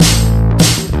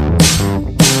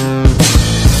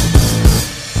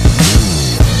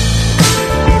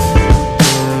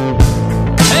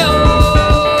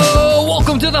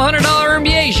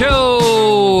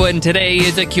and today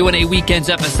is a Q&A Weekends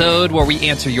episode where we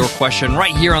answer your question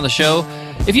right here on the show.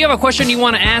 If you have a question you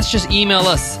want to ask, just email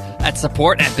us at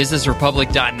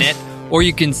support@businessrepublic.net, or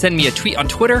you can send me a tweet on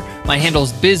Twitter. My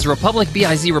handle's BizRepublic,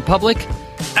 B-I-Z-Republic.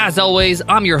 As always,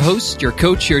 I'm your host, your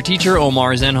coach, your teacher,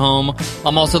 Omar Zenhom.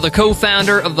 I'm also the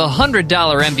co-founder of the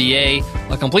 $100 MBA,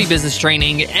 a complete business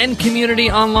training and community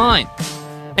online.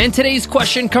 And today's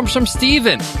question comes from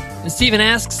Steven. And Steven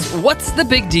asks, what's the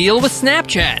big deal with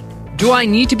Snapchat? Do I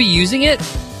need to be using it?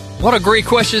 What a great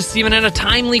question, Steven, and a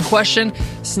timely question.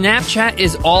 Snapchat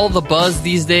is all the buzz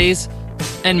these days.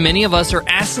 And many of us are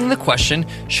asking the question,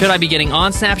 should I be getting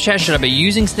on Snapchat? Should I be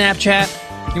using Snapchat?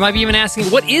 You might be even asking,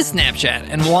 what is Snapchat?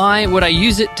 And why would I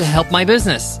use it to help my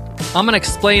business? I'm going to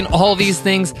explain all these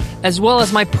things, as well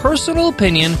as my personal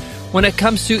opinion when it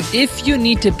comes to if you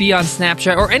need to be on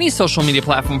Snapchat or any social media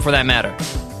platform for that matter.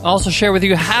 I'll also share with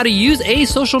you how to use a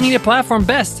social media platform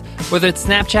best, whether it's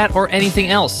Snapchat or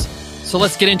anything else. So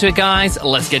let's get into it, guys.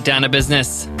 Let's get down to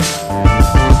business.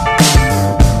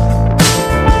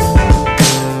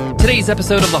 Today's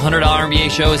episode of the $100 MBA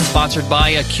Show is sponsored by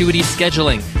Acuity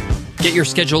Scheduling. Get your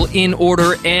schedule in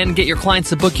order and get your clients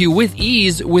to book you with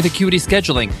ease with Acuity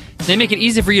Scheduling. They make it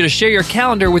easy for you to share your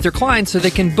calendar with your clients so they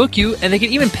can book you, and they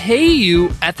can even pay you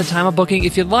at the time of booking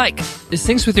if you'd like. This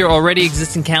syncs with your already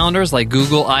existing calendars like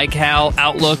Google, iCal,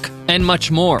 Outlook, and much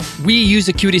more. We use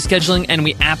Acuity Scheduling and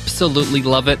we absolutely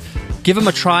love it. Give them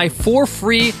a try for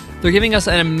free. They're giving us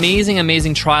an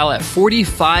amazing trial at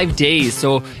 45 days.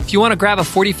 So if you want to grab a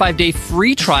 45-day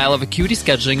free trial of Acuity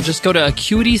Scheduling, just go to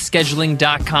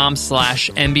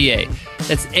acuityscheduling.com/MBA.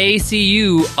 That's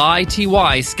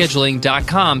ACUITY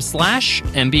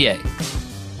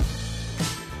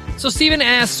scheduling.com/MBA. So Steven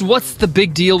asks, what's the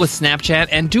big deal with Snapchat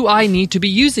and do I need to be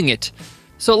using it?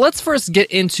 So let's first get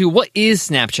into what is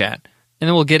Snapchat. And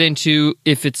then we'll get into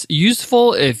if it's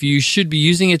useful, if you should be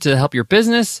using it to help your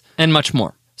business, and much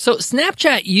more. So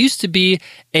Snapchat used to be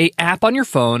an app on your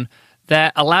phone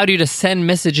that allowed you to send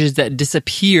messages that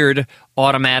disappeared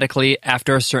automatically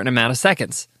after a certain amount of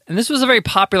seconds. And this was a very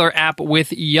popular app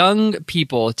with young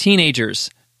people,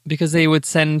 teenagers, because they would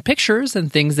send pictures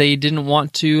and things they didn't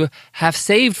want to have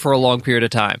saved for a long period of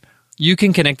time. You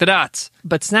can connect the dots.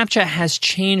 But Snapchat has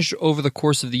changed over the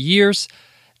course of the years,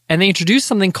 and they introduced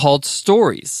something called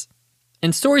Stories.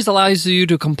 And Stories allows you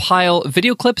to compile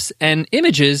video clips and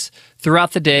images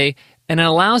throughout the day, and it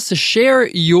allows to share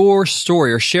your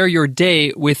story or share your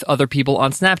day with other people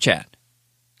on Snapchat.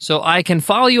 So I can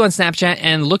follow you on Snapchat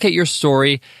and look at your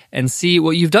story and see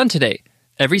what you've done today.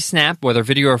 Every snap, whether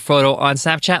video or photo, on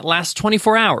Snapchat lasts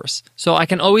 24 hours. So I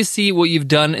can always see what you've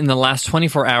done in the last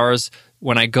 24 hours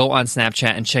when I go on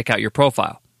Snapchat and check out your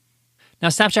profile. Now,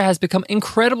 Snapchat has become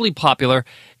incredibly popular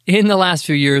in the last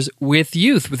few years with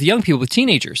youth, with young people, with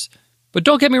teenagers. But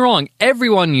don't get me wrong,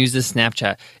 everyone uses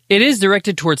Snapchat. It is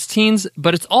directed towards teens,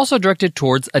 but it's also directed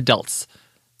towards adults.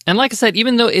 And like I said,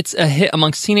 even though it's a hit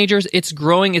amongst teenagers, it's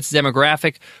growing its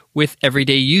demographic with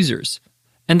everyday users.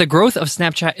 And the growth of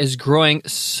Snapchat is growing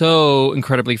so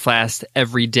incredibly fast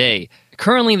every day.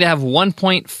 Currently, they have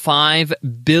 1.5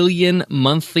 billion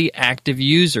monthly active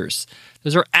users.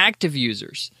 Those are active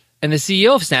users. And the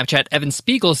CEO of Snapchat, Evan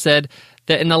Spiegel, said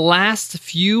that in the last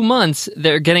few months,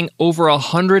 they're getting over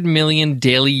 100 million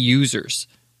daily users.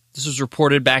 This was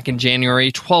reported back in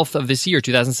January 12th of this year,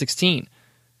 2016.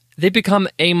 They've become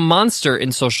a monster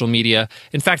in social media.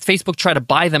 In fact, Facebook tried to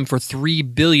buy them for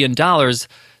 $3 billion.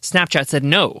 Snapchat said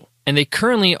no, and they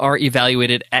currently are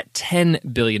evaluated at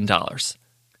 $10 billion.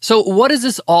 So what does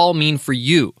this all mean for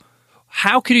you?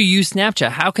 How could you use Snapchat?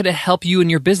 How could it help you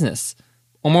in your business?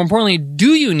 Or more importantly,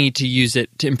 do you need to use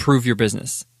it to improve your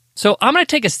business? So I'm going to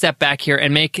take a step back here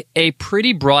and make a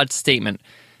pretty broad statement.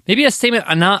 Maybe a statement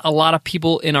not a lot of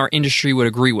people in our industry would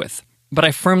agree with, but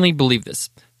I firmly believe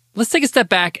this. Let's take a step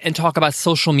back and talk about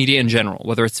social media in general,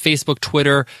 whether it's Facebook,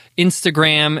 Twitter,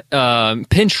 Instagram,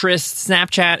 Pinterest,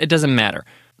 Snapchat, it doesn't matter.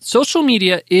 Social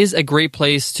media is a great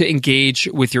place to engage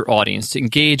with your audience, to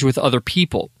engage with other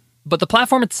people. But the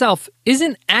platform itself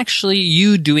isn't actually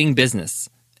you doing business.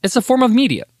 It's a form of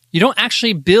media. You don't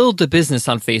actually build the business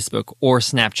on Facebook or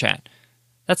Snapchat.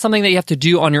 That's something that you have to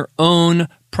do on your own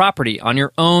property, on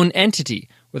your own entity,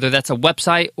 whether that's a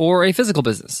website or a physical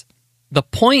business. The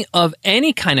point of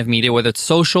any kind of media, whether it's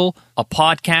social, a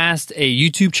podcast, a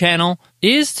YouTube channel,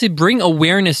 is to bring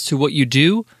awareness to what you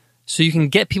do so you can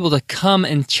get people to come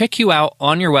and check you out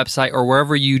on your website or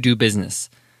wherever you do business.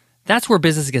 That's where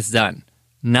business gets done,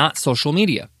 not social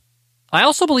media. I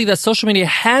also believe that social media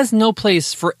has no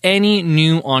place for any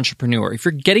new entrepreneur. If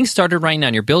you're getting started right now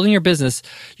and you're building your business,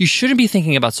 you shouldn't be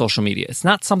thinking about social media. It's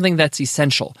not something that's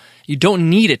essential. You don't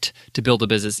need it to build a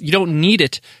business. You don't need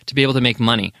it to be able to make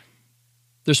money.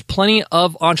 There's plenty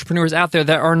of entrepreneurs out there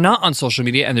that are not on social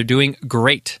media and they're doing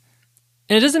great.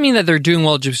 And it doesn't mean that they're doing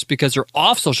well just because they're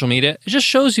off social media. It just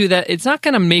shows you that it's not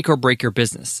going to make or break your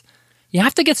business. You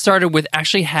have to get started with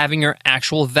actually having your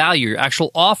actual value, your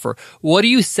actual offer. What are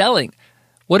you selling?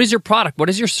 What is your product? What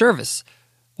is your service?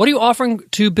 What are you offering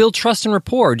to build trust and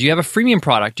rapport? Do you have a freemium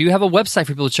product? Do you have a website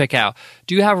for people to check out?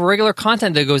 Do you have regular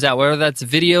content that goes out, whether that's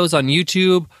videos on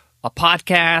YouTube, a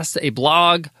podcast, a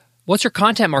blog? What's your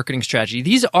content marketing strategy?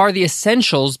 These are the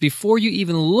essentials before you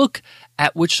even look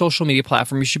at which social media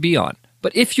platform you should be on.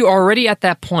 But if you're already at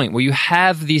that point where you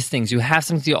have these things, you have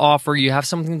something to offer, you have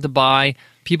something to buy,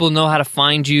 people know how to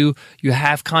find you, you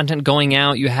have content going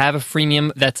out, you have a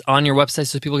freemium that's on your website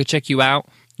so people can check you out,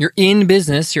 you're in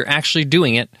business, you're actually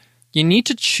doing it, you need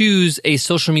to choose a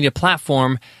social media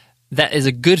platform that is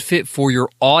a good fit for your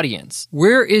audience.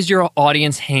 Where is your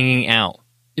audience hanging out?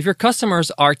 If your customers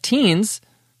are teens,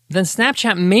 then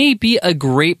Snapchat may be a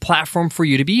great platform for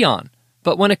you to be on.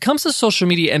 But when it comes to social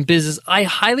media and business, I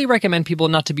highly recommend people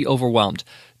not to be overwhelmed.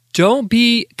 Don't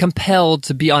be compelled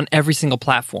to be on every single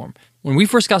platform. When we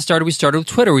first got started, we started with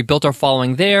Twitter. We built our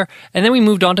following there, and then we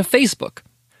moved on to Facebook.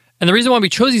 And the reason why we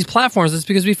chose these platforms is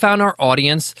because we found our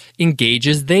audience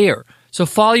engages there. So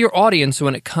follow your audience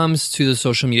when it comes to the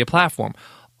social media platform.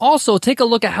 Also, take a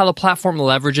look at how the platform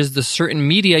leverages the certain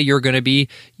media you're going to be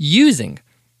using.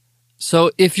 So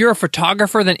if you're a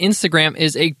photographer, then Instagram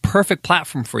is a perfect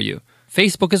platform for you.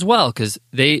 Facebook as well, because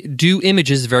they do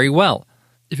images very well.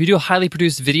 If you do highly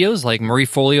produced videos, like Marie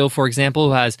Folio, for example,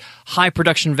 who has high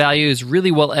production value, is really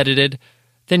well edited,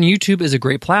 then YouTube is a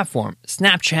great platform.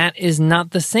 Snapchat is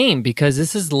not the same because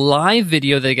this is live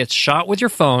video that gets shot with your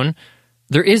phone.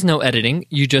 There is no editing.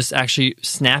 You just actually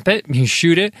snap it, you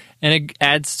shoot it, and it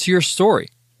adds to your story.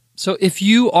 So if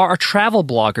you are a travel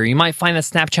blogger, you might find that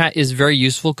Snapchat is very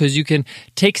useful because you can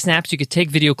take snaps, you can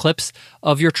take video clips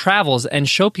of your travels and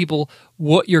show people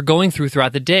what you're going through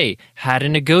throughout the day, how to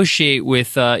negotiate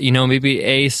with, maybe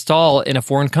a stall in a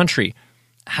foreign country,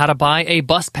 how to buy a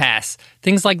bus pass,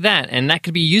 things like that. And that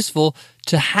could be useful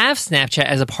to have Snapchat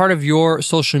as a part of your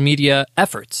social media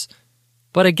efforts.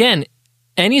 But again,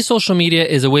 any social media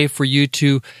is a way for you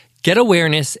to get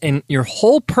awareness, and your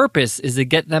whole purpose is to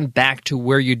get them back to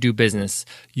where you do business,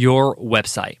 your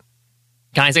website.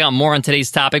 Guys, I got more on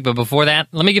today's topic, but before that,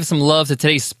 let me give some love to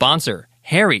today's sponsor,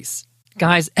 Harry's.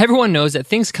 Guys, everyone knows that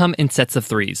things come in sets of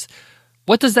threes.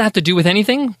 What does that have to do with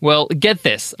anything? Well, get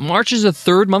this. March is the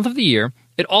third month of the year.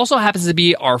 It also happens to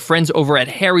be our friends over at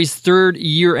Harry's third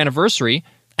year anniversary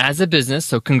as a business,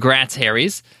 so congrats,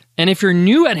 Harry's. And if you're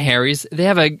new at Harry's, they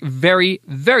have a very,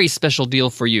 very special deal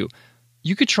for you.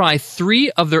 You could try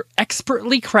 3 of their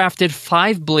expertly crafted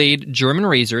 5-blade German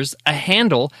razors, a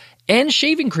handle, and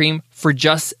shaving cream for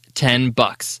just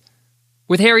 $10.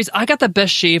 With Harry's, I got the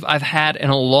best shave I've had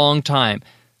in a long time.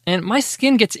 And my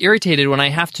skin gets irritated when I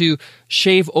have to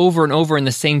shave over and over in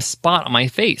the same spot on my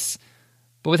face.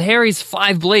 But with Harry's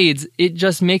 5 blades, it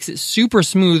just makes it super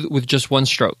smooth with just one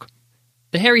stroke.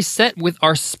 The Harry's set with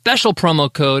our special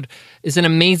promo code is an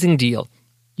amazing deal.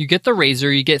 You get the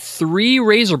razor, you get 3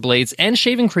 razor blades and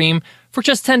shaving cream for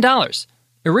just $10.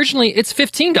 Originally, it's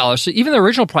 $15, so even the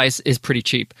original price is pretty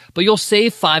cheap. But you'll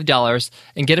save $5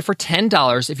 and get it for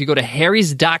 $10 if you go to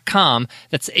harrys.com,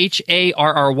 that's HARRYS.com,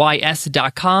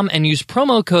 and use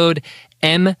promo code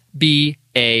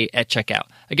MBA at checkout.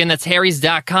 Again, that's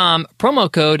harrys.com,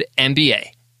 promo code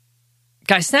MBA.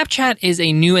 Guys, Snapchat is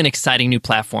a new and exciting new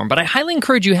platform, but I highly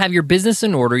encourage you to have your business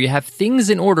in order, you have things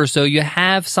in order so you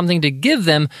have something to give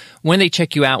them when they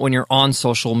check you out when you're on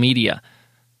social media.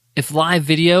 If live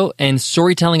video and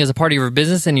storytelling is a part of your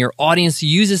business and your audience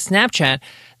uses Snapchat,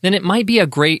 then it might be a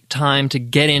great time to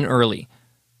get in early.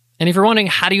 And if you're wondering,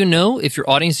 how do you know if your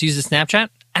audience uses Snapchat?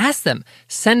 Ask them,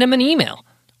 send them an email,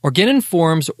 or get in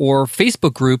forums or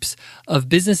Facebook groups of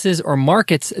businesses or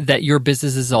markets that your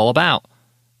business is all about.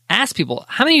 Ask people,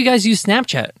 how many of you guys use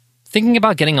Snapchat? Thinking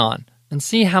about getting on, and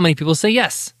see how many people say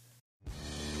yes.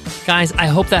 Guys, I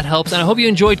hope that helps, and I hope you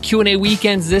enjoyed Q&A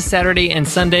Weekends this Saturday and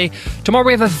Sunday. Tomorrow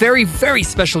we have a very, very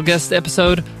special guest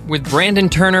episode with Brandon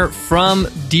Turner from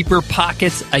Deeper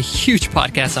Pockets, a huge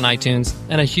podcast on iTunes,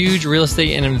 and a huge real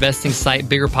estate and investing site,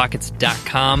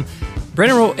 biggerpockets.com.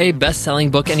 Brandon wrote a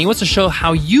best-selling book, and he wants to show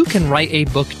how you can write a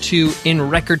book, too, in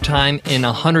record time in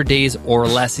 100 days or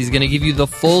less. He's going to give you the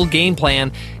full game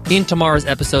plan in tomorrow's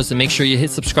episode, so make sure you hit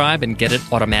subscribe and get it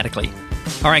automatically.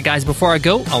 All right, guys, before I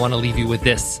go, I want to leave you with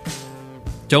this.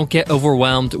 Don't get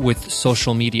overwhelmed with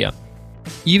social media.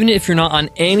 Even if you're not on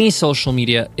any social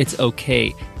media, it's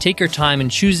okay. Take your time in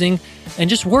choosing and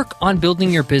just work on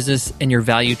building your business and your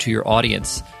value to your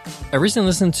audience. I recently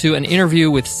listened to an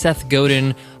interview with Seth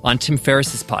Godin on Tim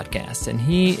Ferriss's podcast, and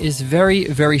he is very,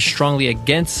 very strongly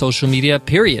against social media,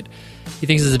 period. He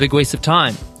thinks it's a big waste of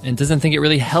time and doesn't think it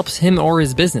really helps him or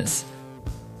his business.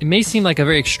 It may seem like a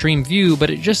very extreme view, but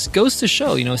it just goes to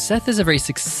show, Seth is a very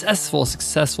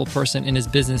successful person in his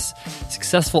business,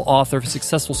 successful author,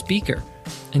 successful speaker.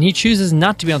 And he chooses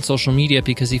not to be on social media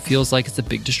because he feels like it's a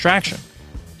big distraction.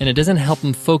 And it doesn't help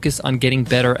him focus on getting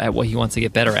better at what he wants to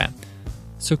get better at.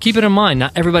 So keep it in mind,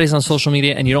 not everybody's on social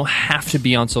media, and you don't have to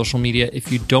be on social media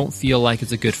if you don't feel like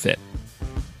it's a good fit.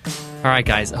 All right,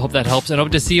 guys, I hope that helps, and I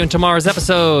hope to see you in tomorrow's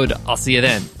episode. I'll see you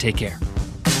then. Take care.